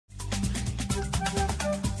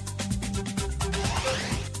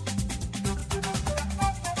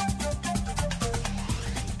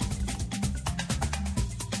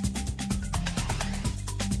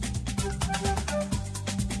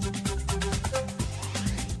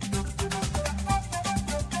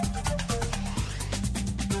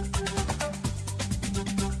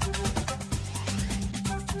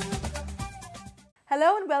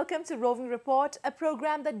Hello and welcome to Roving Report, a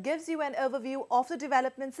program that gives you an overview of the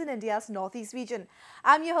developments in India's northeast region.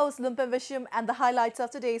 I'm your host Lumpam Visham, and the highlights of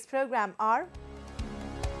today's program are: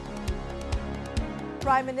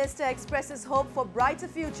 Prime Minister expresses hope for brighter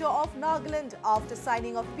future of Nagaland after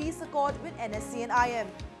signing of peace accord with NSC and IM.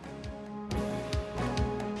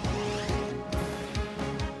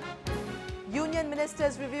 Union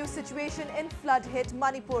ministers review situation in flood-hit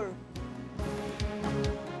Manipur.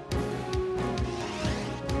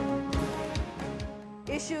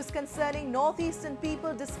 Issues concerning northeastern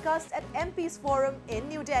people discussed at MP's forum in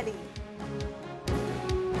New Delhi.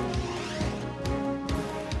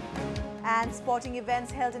 And sporting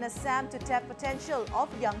events held in Assam to tap potential of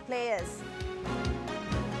young players.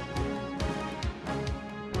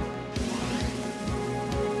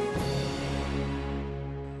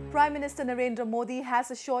 Prime Minister Narendra Modi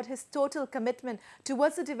has assured his total commitment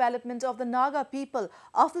towards the development of the Naga people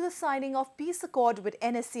after the signing of peace accord with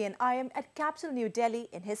NSC and IM at capital New Delhi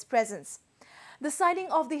in his presence. The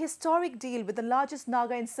signing of the historic deal with the largest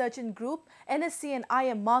Naga insurgent group, NSC and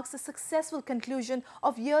IM, marks the successful conclusion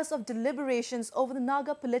of years of deliberations over the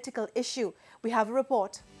Naga political issue. We have a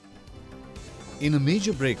report. In a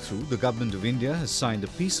major breakthrough, the Government of India has signed a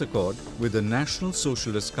peace accord with the National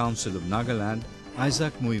Socialist Council of Nagaland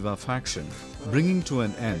Isaac Muiva faction, bringing to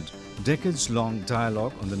an end decades-long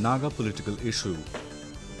dialogue on the Naga political issue.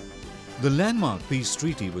 The landmark peace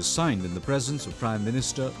treaty was signed in the presence of Prime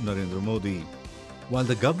Minister Narendra Modi, while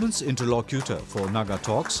the government's interlocutor for Naga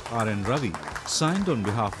talks, R.N. Ravi, signed on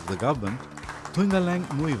behalf of the government. Thungalang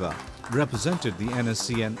Muiva represented the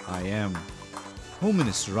NSC and IM. Home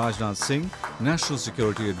Minister Rajnath Singh, National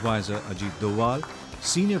Security Advisor Ajit Doval,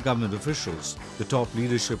 senior government officials, the top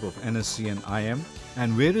leadership of NSC and IM,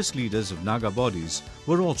 and various leaders of Naga bodies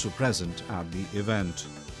were also present at the event.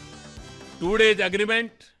 Today's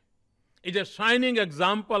agreement is a shining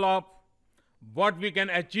example of what we can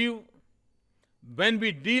achieve when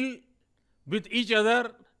we deal with each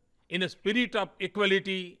other in a spirit of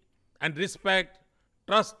equality and respect,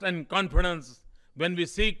 trust and confidence, when we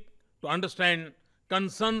seek to understand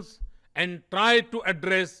concerns and try to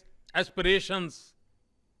address aspirations.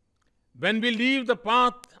 When we leave the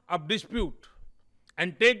path of dispute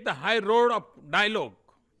and take the high road of dialogue,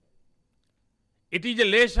 it is a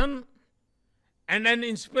lesson and an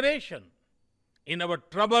inspiration in our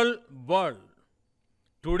troubled world.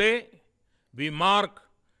 Today, we mark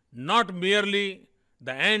not merely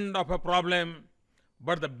the end of a problem,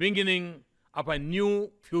 but the beginning of a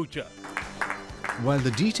new future. While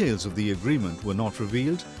the details of the agreement were not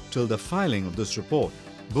revealed till the filing of this report,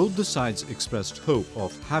 both the sides expressed hope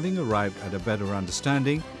of having arrived at a better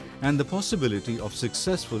understanding and the possibility of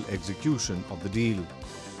successful execution of the deal.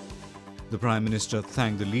 The Prime Minister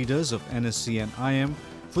thanked the leaders of NSC and IM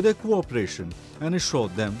for their cooperation and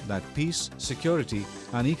assured them that peace, security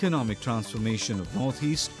and economic transformation of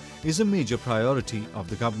Northeast is a major priority of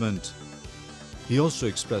the government. He also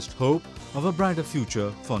expressed hope of a brighter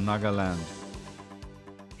future for Nagaland.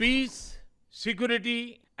 Peace,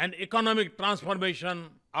 security and economic transformation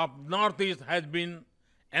of Northeast has been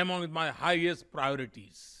among my highest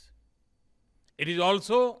priorities. It is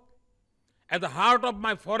also at the heart of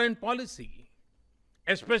my foreign policy.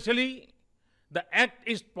 Especially the Act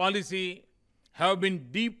East policy have been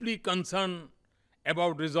deeply concerned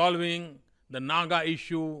about resolving the Naga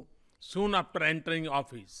issue soon after entering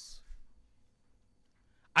office.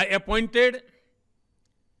 I appointed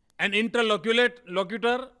an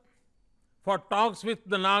interlocutor for talks with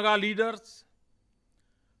the Naga leaders,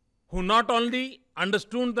 who not only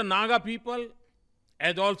understood the Naga people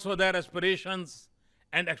as also their aspirations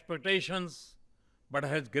and expectations, but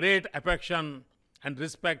has great affection and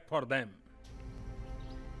respect for them.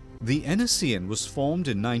 The NSCN was formed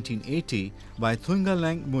in 1980 by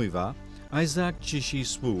Thungalang Muiva, Isaac Chishi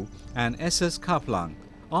Swu and S.S. Kaplang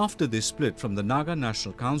after they split from the Naga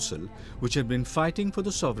National Council, which had been fighting for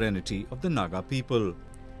the sovereignty of the Naga people.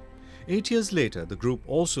 8 years later, the group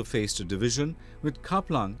also faced a division, with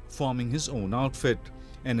Kaplang forming his own outfit,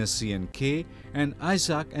 NSCN-K, and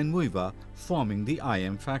Isaac and Muiva forming the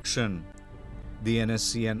IM faction. The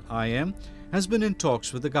NSCN-IM has been in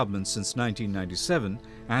talks with the government since 1997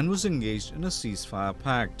 and was engaged in a ceasefire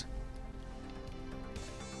pact.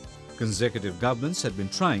 Consecutive governments had been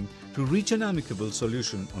trying to reach an amicable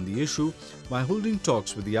solution on the issue by holding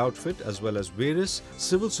talks with the outfit as well as various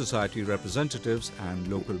civil society representatives and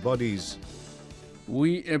local bodies.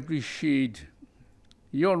 We appreciate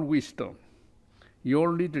your wisdom,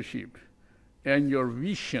 your leadership, and your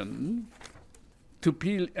vision to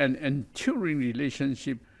build an enduring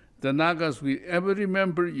relationship. The Nagas will ever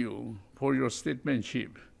remember you for your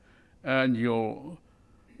statesmanship and your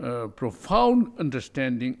profound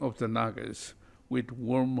understanding of the Nagas with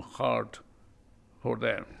warm heart for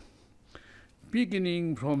them.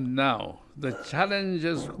 Beginning from now, the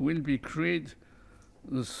challenges will be great,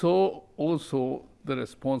 so also the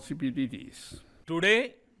responsibilities.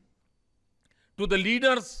 Today, to the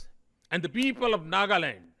leaders and the people of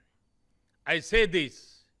Nagaland, I say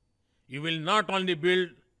this: you will not only build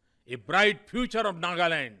a bright future of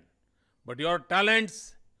Nagaland, but your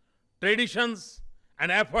talents, traditions,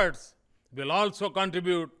 and efforts will also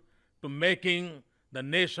contribute to making the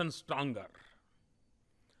nation stronger,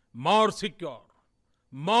 more secure,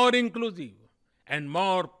 more inclusive, and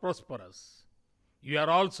more prosperous. You are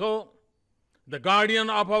also the guardian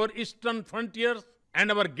of our eastern frontiers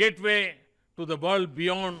and our gateway to the world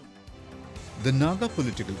beyond. The Naga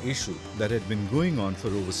political issue that had been going on for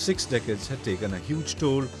over 6 decades had taken a huge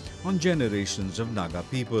toll on generations of Naga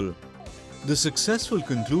people. The successful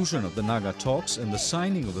conclusion of the Naga talks and the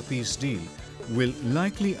signing of a peace deal will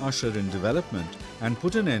likely usher in development and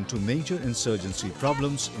put an end to major insurgency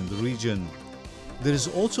problems in the region. There is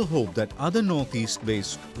also hope that other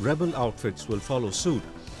northeast-based rebel outfits will follow suit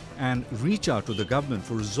and reach out to the government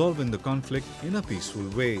for resolving the conflict in a peaceful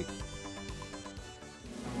way.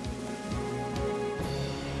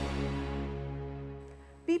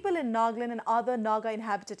 People in Nagaland and other Naga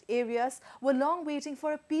inhabited areas were long waiting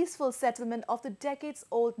for a peaceful settlement of the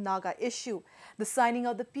decades-old Naga issue. The signing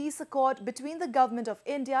of the peace accord between the Government of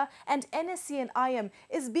India and NSC and IM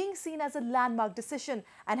is being seen as a landmark decision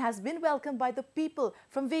and has been welcomed by the people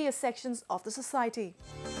from various sections of the society.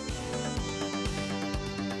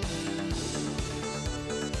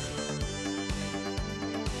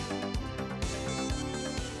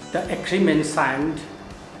 The agreement signed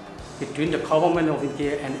between the Government of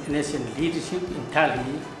India and NSC leadership in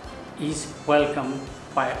Delhi is welcomed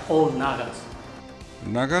by all Nagas.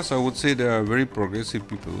 Nagas, I would say, they are very progressive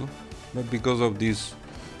people, but because of this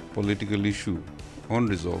political issue,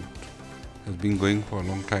 unresolved, has been going for a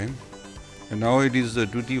long time. And now it is a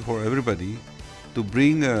duty for everybody to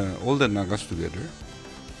bring all the Nagas together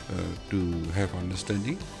to have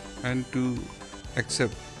understanding and to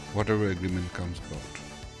accept whatever agreement comes about.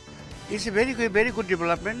 It's a very good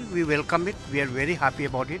development. We welcome it. We are very happy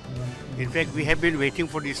about it. In fact, we have been waiting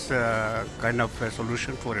for this kind of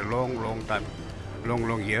solution for a long time,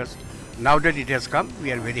 long years. Now that it has come,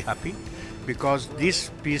 we are very happy because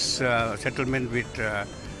this peace settlement with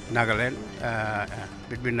Nagaland,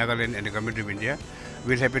 between Nagaland and the Government of India,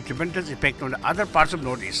 will have a tremendous effect on the other parts of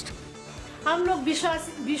Northeast. हम लोग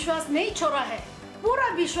विश्वास नहीं छोड़ा है, पूरा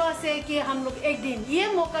विश्वास है कि हम लोग एक दिन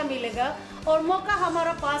ये मौका मिलेगा और मौका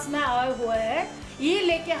हमारा पास में आया हुआ है। ये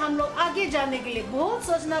लेके हम लोग आगे जाने के लिए बहुत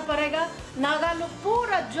सोचना पड़ेगा। नागा लोग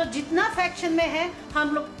पूरा जो जितना फैक्शन में है,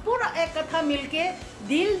 हम लोग पूरा इकट्ठा मिलके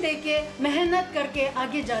दिल देके मेहनत करके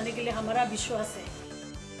आगे जाने के लिए हमारा विश्वास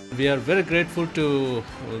है। We are very grateful to,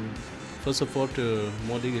 first of all, to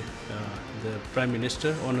Modi, the Prime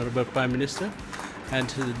Minister, Honorable Prime Minister, and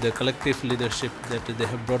the collective leadership that they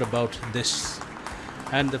have brought about this.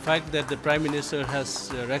 And the fact that the Prime Minister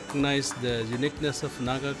has recognized the uniqueness of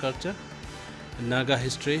Naga culture, Naga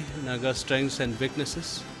history, Naga strengths and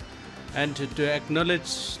weaknesses, and to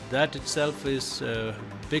acknowledge that itself is a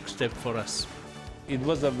big step for us. It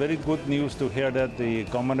was a very good news to hear that the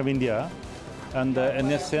Government of India and the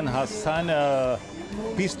NSN has signed a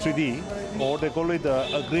peace treaty, or they call it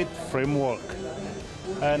a agreed framework.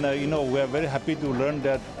 And we are very happy to learn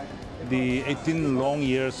that the 18 long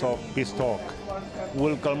years of peace talk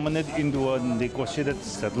will culminate into a negotiated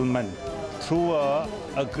settlement through a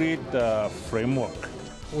agreed framework.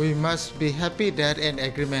 We must be happy that an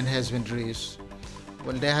agreement has been reached.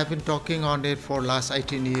 Well, they have been talking on it for last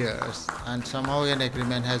 18 years, and somehow an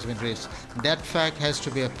agreement has been reached. That fact has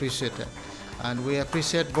to be appreciated, and we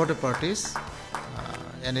appreciate both the parties,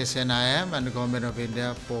 NSNIM and the Government of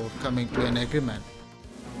India, for coming to an agreement.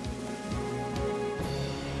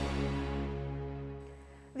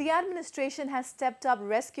 The administration has stepped up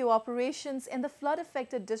rescue operations in the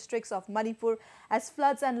flood-affected districts of Manipur as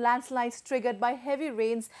floods and landslides triggered by heavy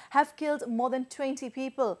rains have killed more than 20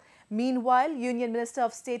 people. Meanwhile, Union Minister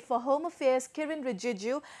of State for Home Affairs Kiren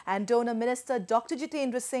Rijiju and Donor Minister Dr.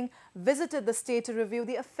 Jitendra Singh visited the state to review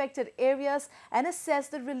the affected areas and assess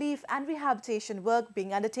the relief and rehabilitation work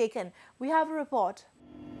being undertaken. We have a report.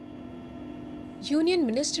 Union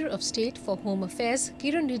Minister of State for Home Affairs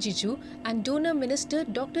Kiren Rijiju and Donor Minister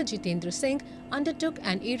Dr. Jitendra Singh undertook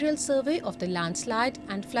an aerial survey of the landslide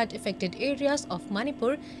and flood-affected areas of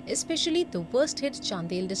Manipur, especially the worst-hit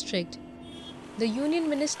Chandel district. The Union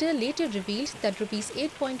Minister later revealed that Rs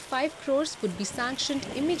 8.5 crores would be sanctioned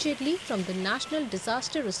immediately from the National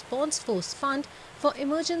Disaster Response Force Fund for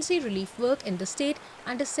emergency relief work in the state,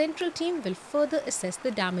 and a central team will further assess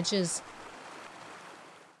the damages.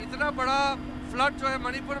 इतना बड़ा flood जो है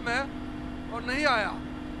मणिपुर में और नहीं आया,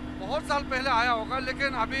 बहुत साल पहले आया होगा,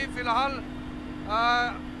 लेकिन अभी फिलहाल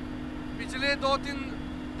पिछले 2-3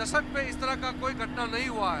 दशक में इस तरह का कोई घटना नहीं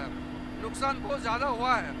हुआ है। नुकसान बहुत ज़्यादा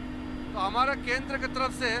हुआ है, तो हमारा केंद्र की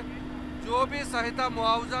तरफ से जो भी सहायता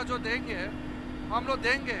मुआवजा जो देंगे हम लोग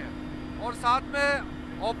देंगे, और साथ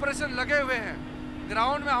में ऑपरेशन लगे हुए हैं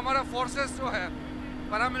ग्राउंड में। हमारा फोर्सेस जो है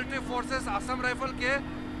पैरामिलिट्री फोर्सेस, असम राइफल के,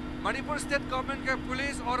 मणिपुर स्टेट गवर्नमेंट के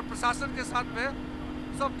पुलिस और प्रशासन के साथ में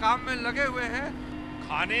सब काम में लगे हुए हैं।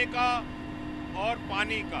 खाने का और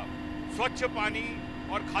पानी का, स्वच्छ पानी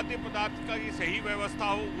और खाद्य पदार्थ का ये सही व्यवस्था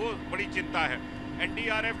हो, वो बड़ी चिंता है।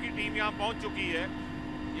 एनडीआरएफ की टीम यहाँ पहुँच चुकी है।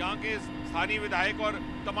 यहाँ के स्थानीय विधायक और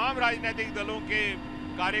तमाम राजनीतिक दलों के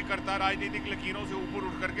कार्यकर्ता राजनीतिक लकीरों से ऊपर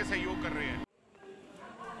उठ करके सहयोग कर रहे हैं।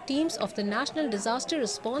 Teams of the National Disaster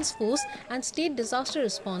Response Force and State Disaster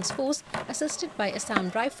Response Force, assisted by Assam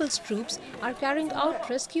Rifles troops, are carrying out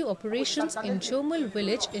rescue operations in Jomul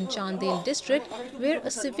village in Chandel district, where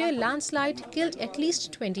a severe landslide killed at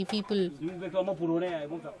least 20 people.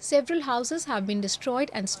 Several houses have been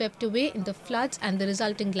destroyed and swept away in the floods and the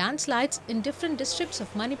resulting landslides in different districts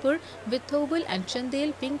of Manipur, with Thobal and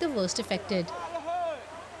Chandel being the worst affected.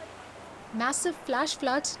 Massive flash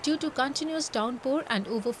floods due to continuous downpour and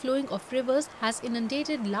overflowing of rivers has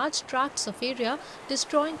inundated large tracts of area,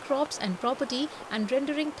 destroying crops and property and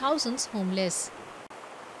rendering thousands homeless.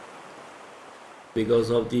 Because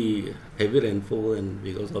of the heavy rainfall and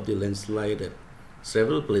because of the landslide at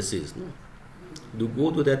several places, to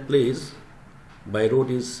go to that place by road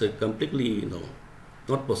is completely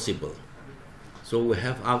not possible. So we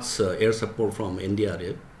have asked air support from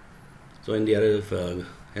NDRF. So NDRF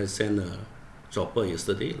has sent a chopper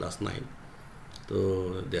yesterday, last night.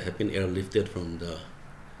 So they have been airlifted from the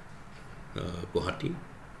Guwahati.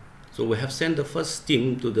 So we have sent the first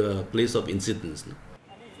team to the place of incidents.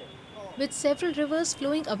 With several rivers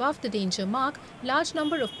flowing above the danger mark, large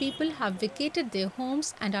number of people have vacated their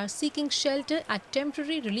homes and are seeking shelter at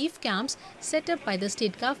temporary relief camps set up by the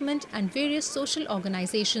state government and various social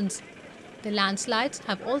organizations. The landslides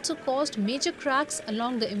have also caused major cracks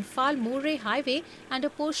along the Imphal-Moray highway, and a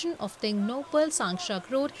portion of the Nopal-Sangshak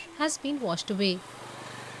road has been washed away.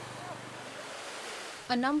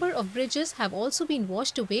 A number of bridges have also been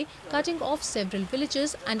washed away, cutting off several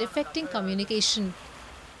villages and affecting communication.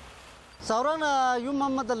 Saurana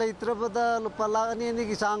yumamada laitrabada lupala ani ni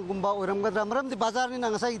gisang gumba uramgadra maram di bazar ni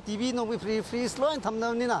nang sai TV no free slow and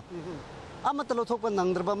thamna ni na amatalo thok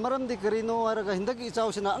nangdraba maram di karino araga hindagi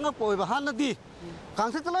chausina angak poiba hanadi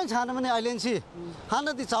kangthaktalai chanamani island si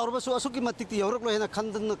hanadi chaurba su asuki matikti yorok lo hena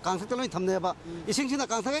khandan kangthaktalai thamneba isingsina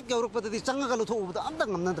kangthak yorok padadi changaga lo thobda amda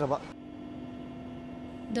ngamnadraba.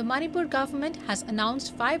 The Manipur government has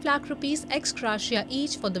announced 5 lakh rupees ex gratia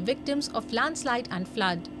each for the victims of landslide and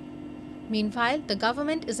flood. Meanwhile, the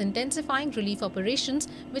government is intensifying relief operations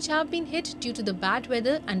which have been hit due to the bad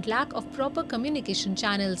weather and lack of proper communication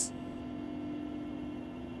channels.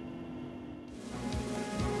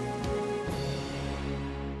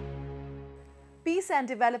 Peace and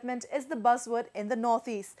development is the buzzword in the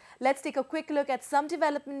Northeast. Let's take a quick look at some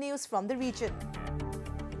development news from the region.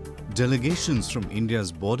 Delegations from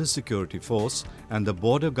India's Border Security Force and the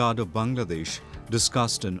Border Guard of Bangladesh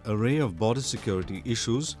discussed an array of border security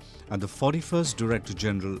issues at the 41st Director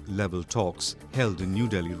General level talks held in New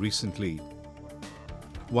Delhi recently.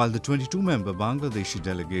 While the 22-member Bangladeshi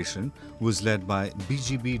delegation was led by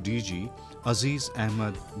BGB DG Aziz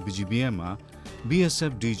Ahmad Bijibiema,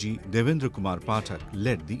 BSF DG Devendra Kumar Pathak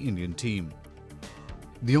led the Indian team.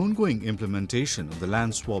 The ongoing implementation of the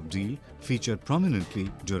land swap deal featured prominently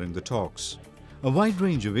during the talks. A wide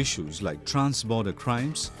range of issues like trans-border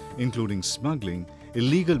crimes, including smuggling,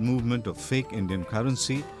 illegal movement of fake Indian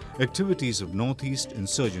currency, activities of Northeast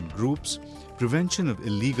insurgent groups, prevention of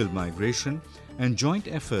illegal migration, and joint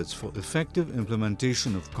efforts for effective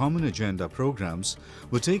implementation of common agenda programs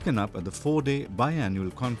were taken up at the 4-day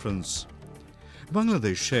biannual conference.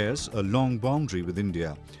 Bangladesh shares a long boundary with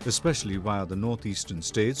India, especially via the northeastern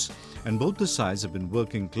states, and both the sides have been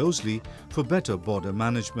working closely for better border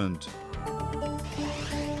management.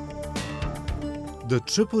 The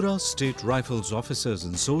Tripura State Rifles officers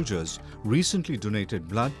and soldiers recently donated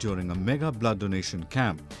blood during a mega blood donation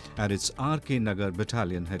camp at its RK Nagar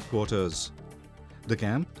Battalion headquarters. The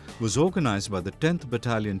camp was organized by the 10th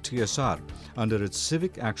Battalion TSR under its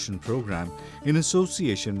Civic Action Program in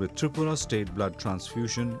association with Tripura State Blood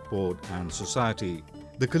Transfusion Board and Society.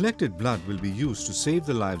 The collected blood will be used to save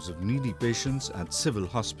the lives of needy patients at Civil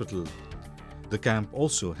Hospital. The camp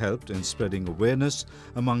also helped in spreading awareness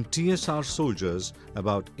among TSR soldiers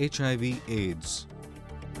about HIV/AIDS.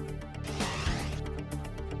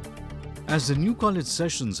 As the new college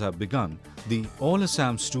sessions have begun, the All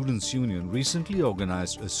Assam Students' Union recently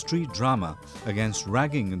organized a street drama against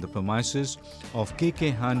ragging in the premises of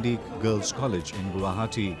KK Handik Girls' College in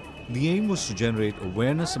Guwahati. The aim was to generate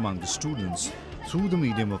awareness among the students through the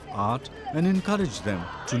medium of art and encourage them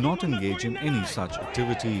to not engage in any such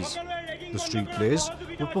activities. The street plays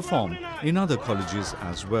were performed in other colleges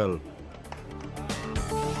as well.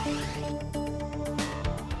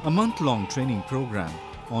 A month-long training program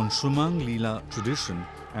on Shrumang Leela tradition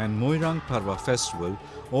and Moirang Parva festival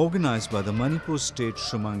organized by the Manipur State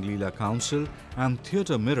Shrumang Leela Council and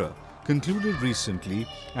Theatre Mirror concluded recently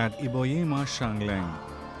at Iboyema Shangleng.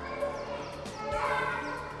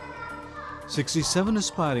 67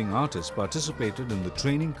 aspiring artists participated in the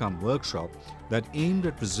training-cum-workshop that aimed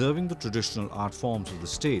at preserving the traditional art forms of the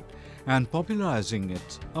state and popularizing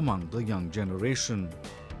it among the young generation.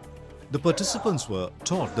 The participants were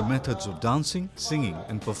taught the methods of dancing, singing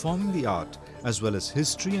and performing the art as well as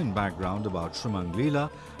history and background about Shrumang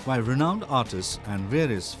Leela by renowned artists and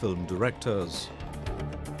various film directors.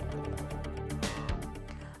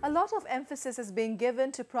 A lot of emphasis is being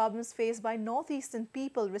given to problems faced by northeastern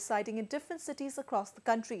people residing in different cities across the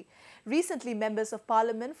country. Recently, members of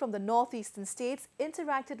parliament from the northeastern states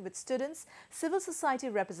interacted with students, civil society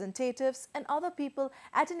representatives and other people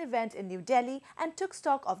at an event in New Delhi and took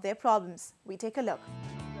stock of their problems. We take a look.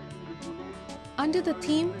 Under the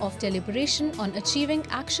theme of deliberation on achieving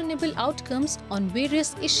actionable outcomes on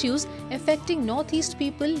various issues affecting Northeast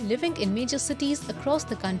people living in major cities across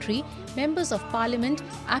the country, members of parliament,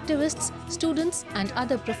 activists, students and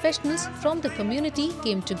other professionals from the community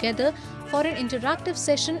came together for an interactive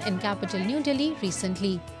session in capital New Delhi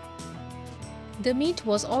recently. The meet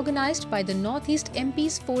was organized by the Northeast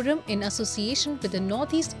MPs Forum in association with the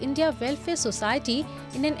Northeast India Welfare Society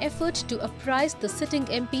in an effort to apprise the sitting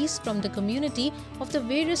MPs from the community of the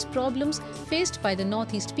various problems faced by the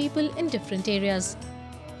Northeast people in different areas.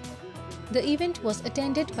 The event was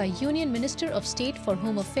attended by Union Minister of State for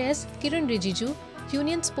Home Affairs Kiran Rijiju,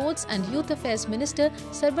 Union Sports and Youth Affairs Minister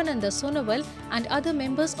Sarbananda Sonowal and other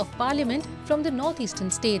members of Parliament from the northeastern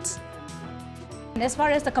states. As far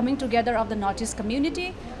as the coming together of the Northeast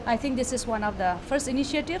community, I think this is one of the first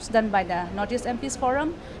initiatives done by the Northeast MPs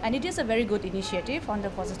Forum, and it is a very good initiative on the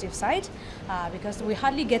positive side because we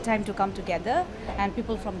hardly get time to come together, and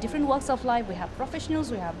people from different walks of life, we have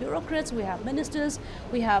professionals, we have bureaucrats, we have ministers,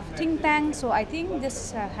 we have think tanks, so I think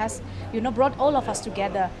this has brought all of us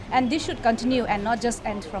together, and this should continue and not just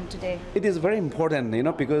end from today. It is very important,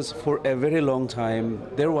 because for a very long time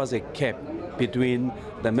there was a gap between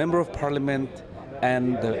the Member of Parliament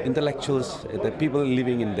and the intellectuals, the people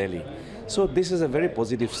living in Delhi. So this is a very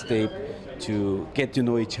positive step to get to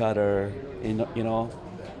know each other,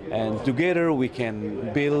 and together we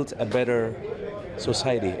can build a better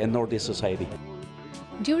society, a Northeast society.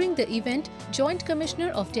 During the event, Joint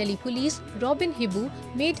Commissioner of Delhi Police, Robin Hibu,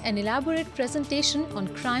 made an elaborate presentation on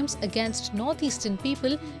crimes against northeastern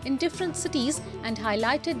people in different cities and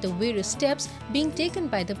highlighted the various steps being taken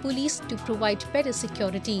by the police to provide better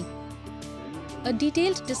security. A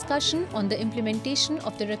detailed discussion on the implementation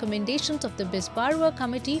of the recommendations of the Bisbarwa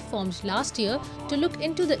Committee formed last year to look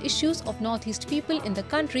into the issues of Northeast people in the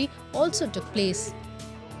country also took place.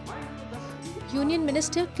 Union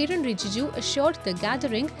Minister Kiran Rijiju assured the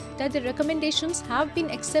gathering that the recommendations have been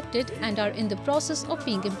accepted and are in the process of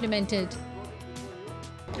being implemented.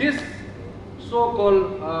 This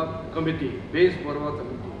so-called committee, Bisbarwa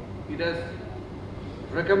Committee, it has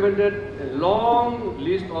recommended a long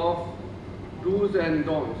list of do's and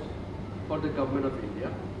don'ts for the government of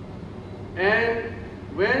India, and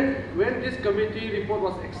when this committee report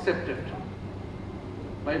was accepted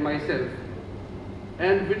by myself,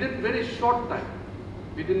 and within very short time,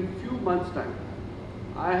 within few months time,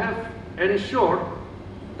 I have ensured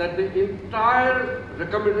that the entire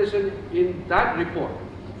recommendation in that report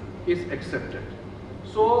is accepted.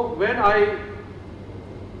 So when I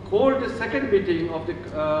called the second meeting of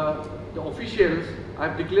the officials, I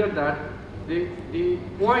have declared that the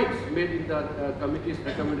points made in the committee's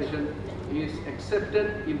recommendation is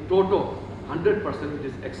accepted in total, 100% it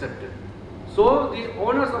is accepted. So the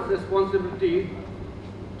onus of responsibility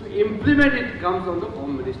to implement it comes on the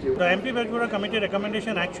Home Ministry. The MP Bisbarwa Committee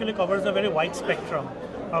recommendation actually covers a very wide spectrum.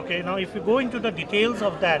 Okay, now if you go into the details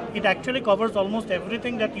of that, it actually covers almost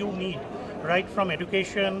everything that you need, right from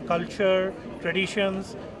education, culture,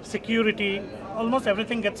 traditions, security, almost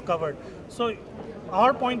everything gets covered. So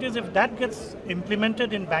our point is, if that gets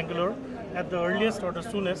implemented in Bangalore at the earliest or the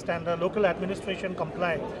soonest, and the local administration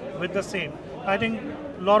comply with the same, I think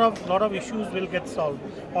lot of issues will get solved.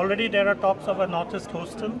 Already there are talks of a Northeast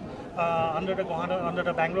hostel under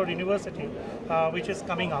the Bangalore University, which is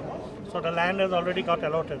coming up. So the land has already got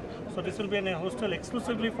allotted. So this will be a hostel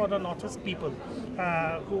exclusively for the Northeast people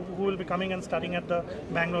who will be coming and studying at the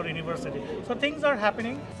Bangalore University. So things are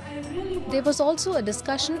happening. There was also a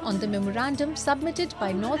discussion on the memorandum submitted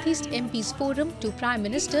by Northeast MPs Forum to Prime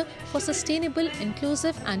Minister for sustainable,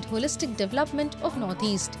 inclusive and holistic development of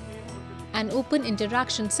Northeast. An open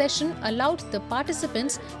interaction session allowed the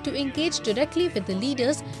participants to engage directly with the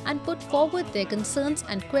leaders and put forward their concerns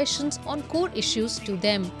and questions on core issues to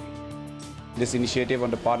them. This initiative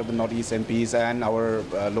on the part of the Northeast MPs and our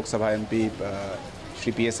Lok Sabha MP,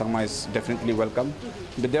 Shri P.S. Sarma, is definitely welcome.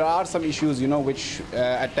 But there are some issues, which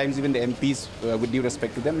at times even the MPs, with due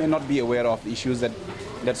respect to them, may not be aware of. Issues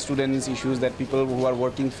that students, issues that people who are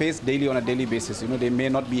working face daily on a daily basis. They may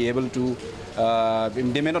not be able to,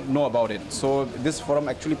 they may not know about it. So this forum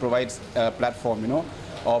actually provides a platform,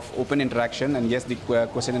 of open interaction. And yes, the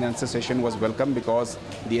question and answer session was welcome because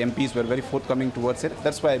the MPs were very forthcoming towards it.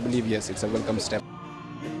 That's why I believe, yes, it's a welcome step.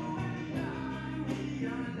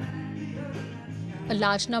 A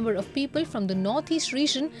large number of people from the Northeast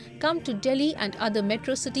region come to Delhi and other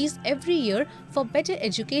metro cities every year for better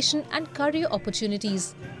education and career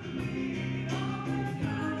opportunities.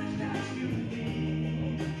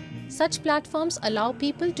 Such platforms allow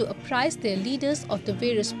people to apprise their leaders of the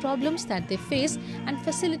various problems that they face and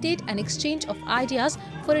facilitate an exchange of ideas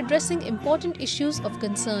for addressing important issues of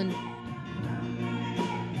concern.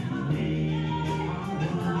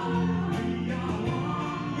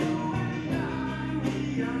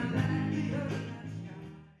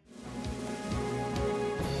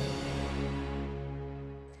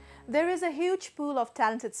 There is a huge pool of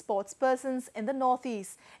talented sportspersons in the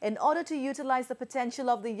Northeast. In order to utilize the potential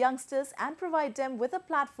of the youngsters and provide them with a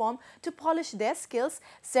platform to polish their skills,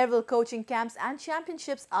 several coaching camps and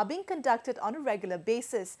championships are being conducted on a regular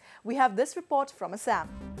basis. We have this report from Assam.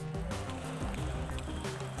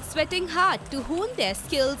 Sweating hard to hone their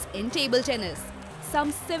skills in table tennis,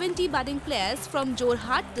 some 70 budding players from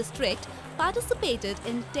Jorhat district participated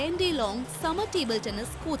in 10-day-long summer table tennis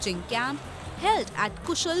coaching camp held at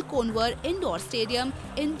Kushal Konwar Indoor Stadium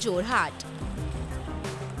in Jorhat.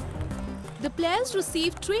 The players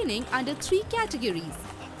received training under 3 categories: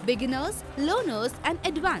 beginners, learners and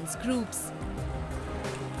advanced groups.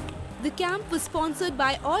 The camp was sponsored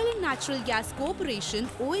by Oil and Natural Gas Corporation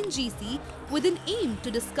 (ONGC) with an aim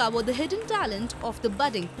to discover the hidden talent of the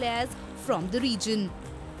budding players from the region.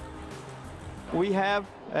 We have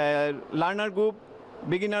a learner group,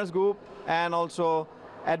 beginners group and also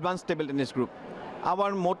advanced table tennis group.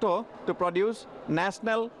 Our motto to produce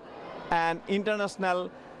national and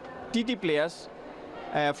international TT players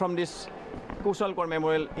from this Kushal Konwar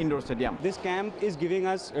Memorial Indoor Stadium. This camp is giving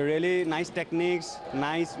us really nice techniques,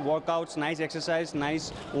 nice workouts, nice exercise,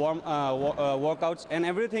 nice warm workouts and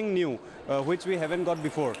everything new which we haven't got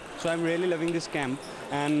before. So I'm really loving this camp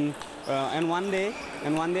and one day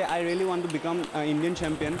I really want to become an Indian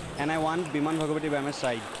champion and I want Biman Bhagavati by my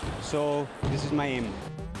side. So this is my aim.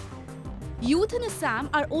 Youth in Assam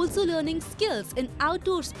are also learning skills in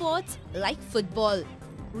outdoor sports like football.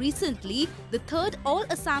 Recently, the 3rd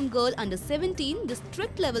All-Assam Girl Under-17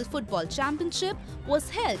 District Level Football Championship was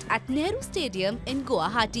held at Nehru Stadium in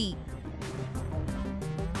Guwahati.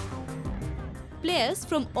 Players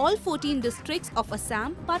from all 14 districts of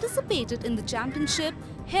Assam participated in the championship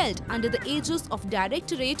held under the aegis of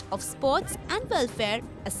Directorate of Sports and Welfare,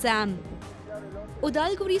 Assam.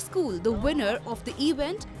 Udalguri School, the winner of the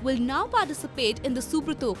event, will now participate in the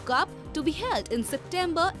Subrato Cup to be held in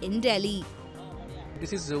September in Delhi.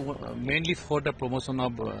 This is mainly for the promotion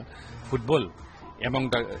of football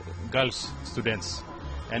among the girls students.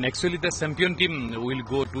 And actually the champion team will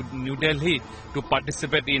go to New Delhi to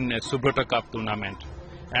participate in Subrato Cup tournament.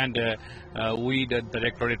 And we, the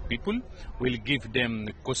directorate people, will give them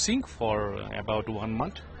coaching for about 1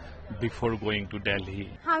 month before going to Delhi.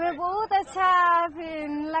 हमें बहुत अच्छा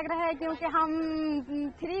लग रहा है क्योंकि हम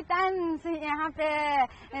 3 times यहाँ पे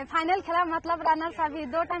फाइनल खेला, मतलब रनर्स अभी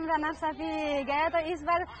 2 टाइम रनर्स अभी गए, तो इस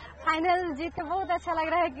बार फाइनल जीत के बहुत अच्छा लग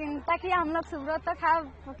रहा है ताकि हम लोग सुब्रतो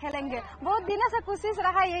कप खेलेंगे। बहुत दिनों से कोशिश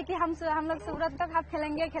रहा है कि हम लोग सुब्रतो कप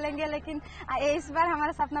खेलेंगे, लेकिन इस बार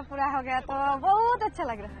हमारा सपना पूरा हो गया, तो बहुत अच्छा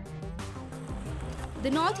लग रहा है। The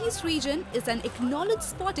Northeast region is an acknowledged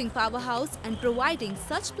sporting powerhouse, and providing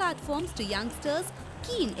such platforms to youngsters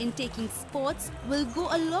keen in taking sports will go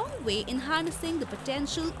a long way in harnessing the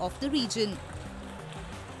potential of the region.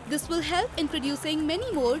 This will help in producing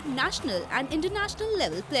many more national and international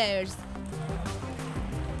level players.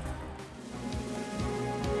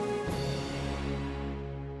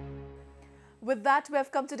 With that, we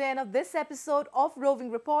have come to the end of this episode of Roving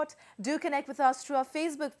Report. Do connect with us through our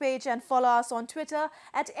Facebook page and follow us on Twitter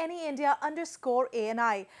at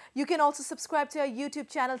AnyIndia_ANI. You can also subscribe to our YouTube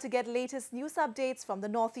channel to get latest news updates from the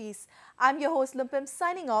Northeast. I'm your host Lumpim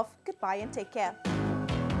signing off. Goodbye and take care.